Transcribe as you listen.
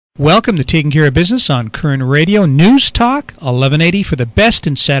Welcome to Taking Care of Business on Koerner Radio. News Talk, 1180 for the best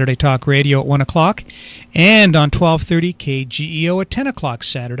in Saturday Talk Radio at 1 o'clock, and on 1230 KGEO at 10 o'clock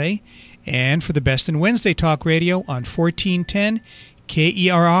Saturday, and for the best in Wednesday Talk Radio on 1410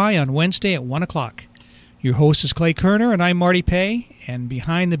 KERI on Wednesday at 1 o'clock. Your host is Clay Koerner, and I'm Marty Pay, and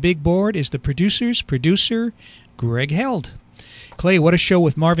behind the big board is the producer, Greg Held. Clay, what a show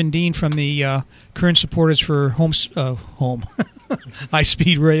with Marvin Dean from the current supporters for Home High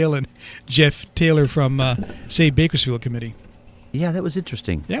Speed Rail, and Jeff Taylor from Save Bakersfield Committee. Yeah, that was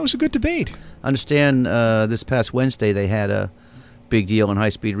interesting. That was a good debate. I understand this past Wednesday they had a big deal on High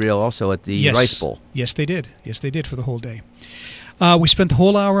Speed Rail also at the Rice Bowl. Yes, they did. Yes, they did for the whole day. We spent the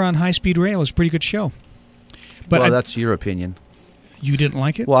whole hour on High Speed Rail. It was a pretty good show. But well, that's your opinion. You didn't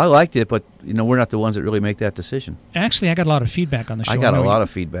like it? Well, I liked it, but we're not the ones that really make that decision. Actually, I got a lot of feedback on the show. I got a lot of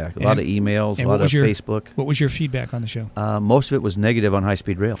feedback, a lot of emails, a lot of Facebook. What was your feedback on the show? Most of it was negative on High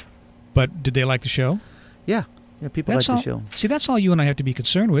Speed Rail. But did they like the show? Yeah, people like the show. See, that's all you and I have to be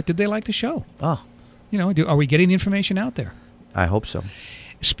concerned with. Did they like the show? Oh. Are we getting the information out there? I hope so.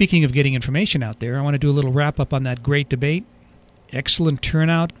 Speaking of getting information out there, I want to do a little wrap-up on that great debate. Excellent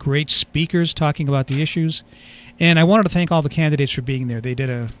turnout, great speakers talking about the issues. And I wanted to thank all the candidates for being there. They did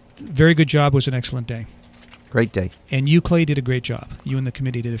a very good job. It was an excellent day. Great day. And you, Clay, did a great job. You and the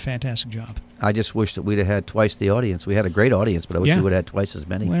committee did a fantastic job. I just wish that we'd have had twice the audience. We had a great audience, but I wish we would have had twice as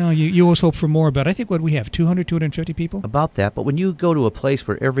many. Well, you always hope for more, but I think what we have, 200, 250 people? About that. But when you go to a place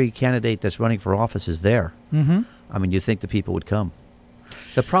where every candidate that's running for office is there, I mean, you think the people would come.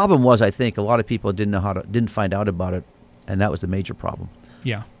 The problem was, I think, a lot of people didn't find out about it, and that was the major problem.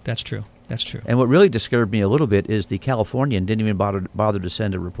 Yeah, that's true. That's true. And what really disturbed me a little bit is the Californian didn't even bother to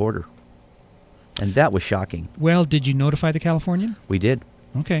send a reporter. And that was shocking. Well, did you notify the Californian? We did.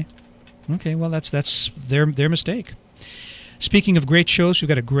 Okay. Well, that's their mistake. Speaking of great shows, we've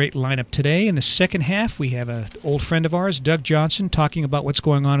got a great lineup today. In the second half, we have an old friend of ours, Doug Johnson, talking about what's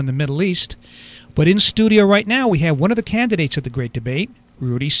going on in the Middle East. But in studio right now, we have one of the candidates at the great debate,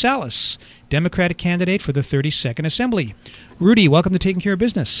 Rudy Salas, Democratic candidate for the 32nd Assembly. Rudy, welcome to Taking Care of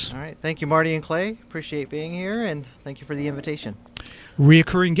Business. All right. Thank you, Marty and Clay. Appreciate being here, and thank you for the invitation.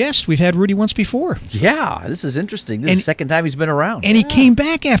 Reoccurring guest. We've had Rudy once before. Yeah, this is interesting. This is the second time he's been around. And he came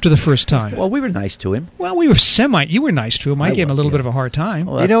back after the first time. Well, we were nice to him. Well, you were nice to him. I gave him a little bit of a hard time.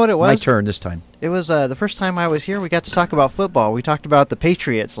 Well, you know what it was? My turn this time. It was the first time I was here, we got to talk about football. We talked about the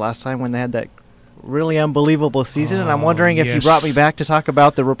Patriots last time when they had that really unbelievable season, and I'm wondering if you brought me back to talk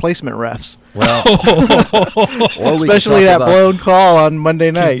about the replacement refs. Well, especially that blown call on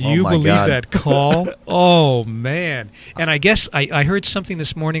Monday night. Can you believe that call? Oh, man. And I guess I heard something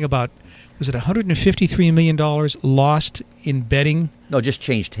this morning about, was it $153 million lost in betting? No, just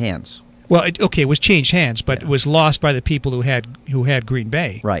changed hands. Well, it was changed hands, but it was lost by the people who had Green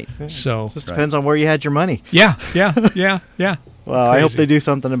Bay. Right. So just depends on where you had your money. Yeah. Well, Crazy. I hope they do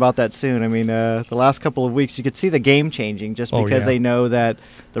something about that soon. I mean, the last couple of weeks, you could see the game changing just because they know that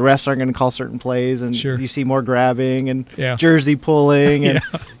the refs aren't going to call certain plays, and you see more grabbing and jersey pulling, and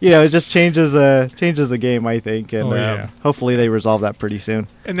it just changes the game, I think, and hopefully they resolve that pretty soon.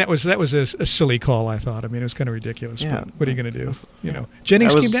 And that was a silly call, I thought. I mean, it was kind of ridiculous. Yeah. But what are you going to do?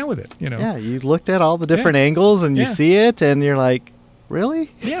 Jennings came down with it. Yeah, you looked at all the different angles, and you see it, and you're like,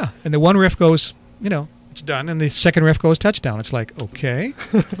 really? Yeah. And the one ref goes, it's done, and the second ref goes touchdown. It's like, okay.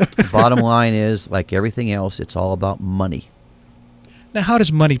 The bottom line is, like everything else, it's all about money. Now, how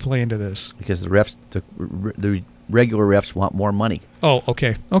does money play into this? Because the regular refs want more money. Oh,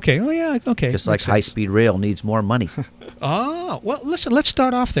 okay. Oh, yeah, okay. Just like High Speed Rail needs more money. Well, listen, let's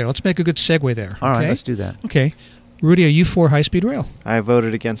start off there. Let's make a good segue there. All right, let's do that. Okay. Rudy, are you for High Speed Rail? I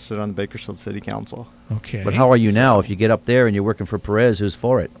voted against it on the Bakersfield City Council. Okay. But how are you now if you get up there and you're working for Perez, who's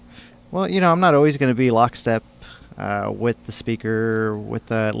for it? Well, I'm not always going to be lockstep with the speaker, with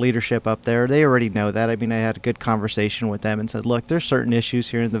the leadership up there. They already know that. I mean, I had a good conversation with them and said, look, there's certain issues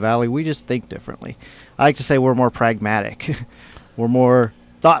here in the Valley. We just think differently. I like to say we're more pragmatic. We're more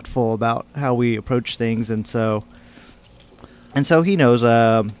thoughtful about how we approach things. And so he knows,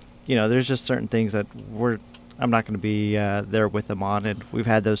 there's just certain things that I'm not going to be there with them on. And we've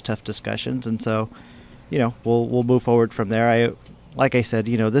had those tough discussions. And so, we'll move forward from there. Like I said,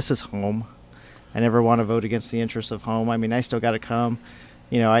 this is home. I never want to vote against the interests of home. I mean, I still got to come.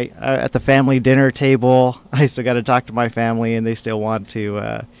 I at the family dinner table, I still got to talk to my family, and they still want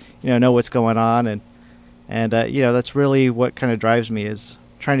to, know what's going on. And that's really what kind of drives me, is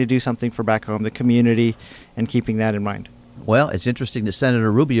trying to do something for back home, the community, and keeping that in mind. Well, it's interesting that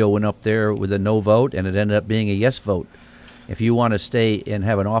Senator Rubio went up there with a no vote, and it ended up being a yes vote. If you want to stay and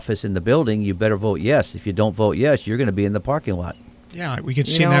have an office in the building, you better vote yes. If you don't vote yes, you're going to be in the parking lot. Yeah, we can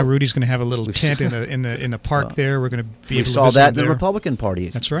see now Rudy's going to have a little tent in the park there. We're going to be able to saw visit that in there. the Republican Party.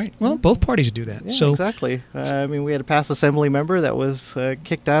 That's right. Well, both parties do that. Yeah, so exactly. I mean, we had a past assembly member that was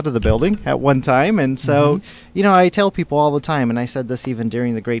kicked out of the building at one time. And so, I tell people all the time, and I said this even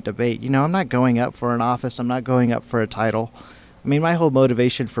during the great debate, I'm not going up for an office. I'm not going up for a title. I mean, my whole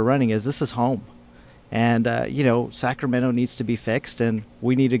motivation for running is this is home. And, Sacramento needs to be fixed, and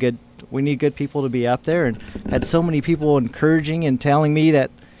we need good people to be up there. And had so many people encouraging and telling me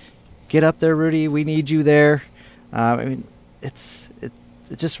that, get up there, Rudy, we need you there. I mean, it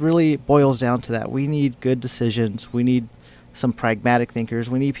just really boils down to that. We need good decisions. We need some pragmatic thinkers.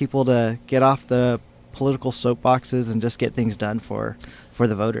 We need people to get off the political soapboxes and just get things done for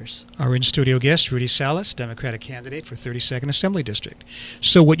the voters. Our in-studio guest, Rudy Salas, Democratic candidate for 32nd Assembly District.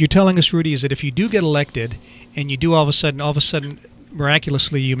 So what you're telling us, Rudy, is that if you do get elected and you do all of a sudden,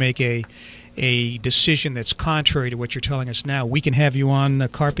 miraculously, you make a decision that's contrary to what you're telling us now, we can have you on the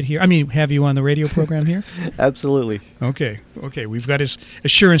carpet here? I mean, have you on the radio program here? Absolutely. Okay. We've got his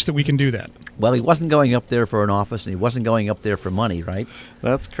assurance that we can do that. Well, he wasn't going up there for an office, and he wasn't going up there for money, right?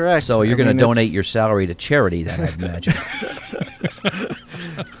 That's correct. So you're going to donate your salary to charity, then, I'd imagine.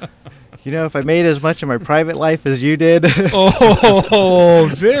 If I made as much in my private life as you did. Oh,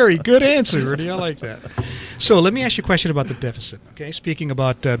 very good answer, Rudy. I like that. So let me ask you a question about the deficit. Okay, speaking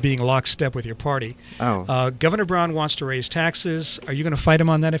about being lockstep with your party. Governor Brown wants to raise taxes. Are you going to fight him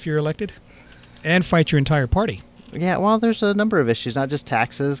on that if you're elected? And fight your entire party? Yeah, well, there's a number of issues, not just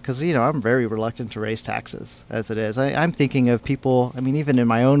taxes, because, I'm very reluctant to raise taxes as it is. I'm thinking of people, even in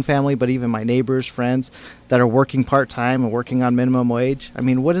my own family, but even my neighbors, friends that are working part-time and working on minimum wage.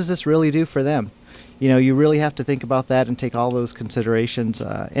 What does this really do for them? You really have to think about that and take all those considerations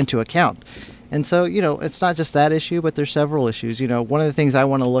into account. And so, it's not just that issue, but there's several issues. One of the things I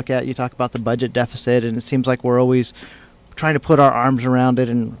want to look at, you talk about the budget deficit, and it seems like we're always trying to put our arms around it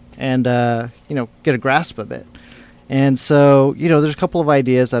and get a grasp of it. And so, there's a couple of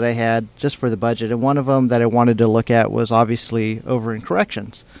ideas that I had just for the budget, and one of them that I wanted to look at was obviously over in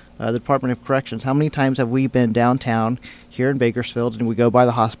corrections, the Department of Corrections. How many times have we been downtown here in Bakersfield, and we go by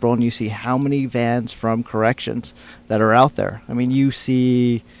the hospital, and you see how many vans from corrections that are out there? You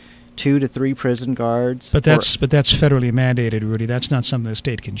see 2 to 3 prison guards. But that's federally mandated, Rudy. That's not something the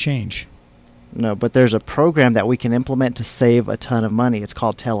state can change. No, but there's a program that we can implement to save a ton of money. It's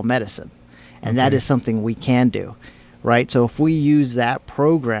called telemedicine, and that is something we can do. Right, so if we use that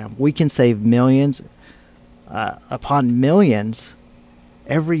program, we can save millions upon millions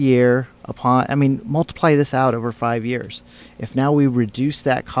every year. Multiply this out over 5 years. If now we reduce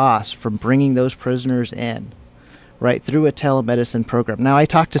that cost from bringing those prisoners in, right, through a telemedicine program. Now, I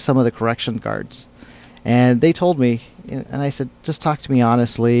talked to some of the correction guards, and they told me, and I said, just talk to me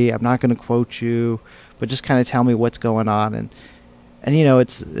honestly. I'm not going to quote you, but just kind of tell me what's going on. And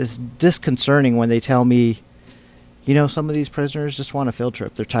it's disconcerting when they tell me, some of these prisoners just want a field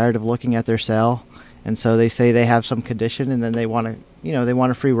trip. They're tired of looking at their cell, and so they say they have some condition, and then they want to, they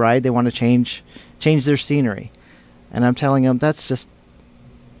want a free ride. They want to change their scenery. And I'm telling them that's just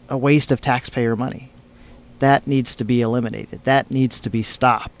a waste of taxpayer money. That needs to be eliminated. That needs to be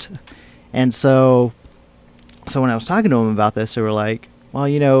stopped. And so when I was talking to them about this, they were like,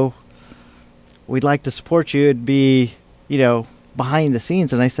 well, we'd like to support you. It'd be, behind the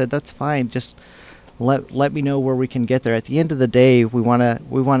scenes. And I said, that's fine. Just let me know where we can get there. At the end of the day, we want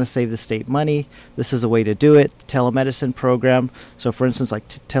to save the state money. This is a way to do it. Telemedicine program. So, for instance, like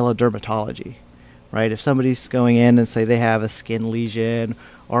teledermatology, right? If somebody's going in and say they have a skin lesion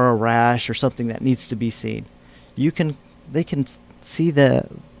or a rash or something that needs to be seen, they can see the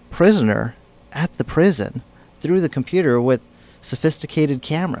prisoner at the prison through the computer with sophisticated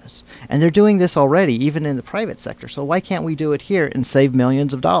cameras. And they're doing this already, even in the private sector. So why can't we do it here and save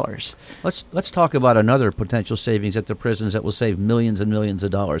millions of dollars? Let's talk about another potential savings at the prisons that will save millions and millions of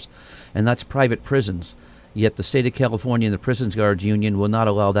dollars, and that's private prisons. Yet the state of California and the Prisons Guards Union will not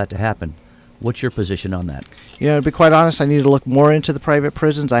allow that to happen. What's your position on that? To be quite honest, I need to look more into the private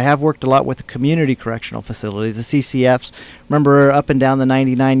prisons. I have worked a lot with the community correctional facilities, the CCFs. Remember, up and down the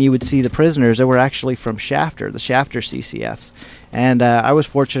 99, you would see the prisoners that were actually from Shafter, the Shafter CCFs. And I was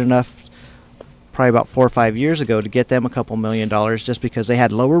fortunate enough, probably about 4 or 5 years ago, to get them a couple $1 million just because they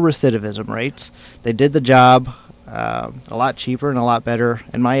had lower recidivism rates. They did the job a lot cheaper and a lot better,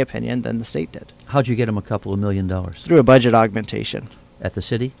 in my opinion, than the state did. How'd you get them a couple $1 million? Through a budget augmentation. At the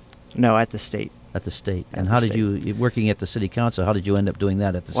city? No, at the state. At the state. And how did you, working at the city council, how did you end up doing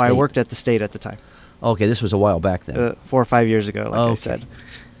that at the state? Well, I worked at the state at the time. Okay, this was a while back then. 4 or 5 years ago, like I said.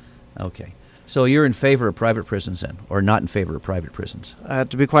 Okay. So you're in favor of private prisons then, or not in favor of private prisons?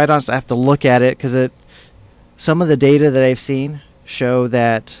 To be quite honest, I have to look at it because some of the data that I've seen show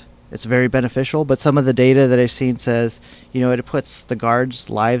that it's very beneficial, but some of the data that I've seen says, it puts the guards'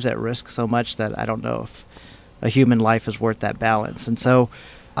 lives at risk so much that I don't know if a human life is worth that balance. And so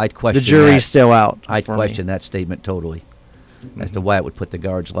I'd question the jury's still out. I'd for question me. that statement totally as to why it would put the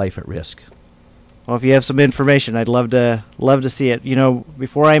guard's life at risk. Well, if you have some information, I'd love to see it.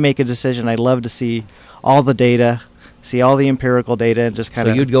 Before I make a decision, I'd love to see all the data, see all the empirical data, and just kind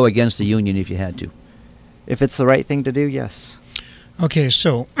So of. you'd go against the union if you had to. If it's the right thing to do, yes. Okay,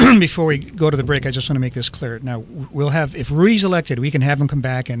 so before we go to the break, I just want to make this clear. Now, we'll have, if Rudy's elected, we can have him come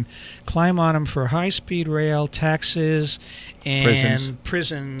back and climb on him for high-speed rail, taxes, and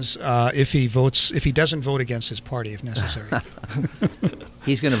prisons if he doesn't vote against his party if necessary.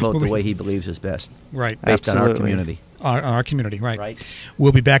 He's going to vote the way he believes is best. Right. Based on our Absolutely. community. Our community, right. Right.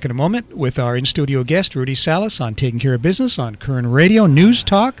 We'll be back in a moment with our in-studio guest, Rudy Salas, on Taking Care of Business on Koerner Radio News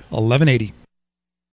Talk 1180.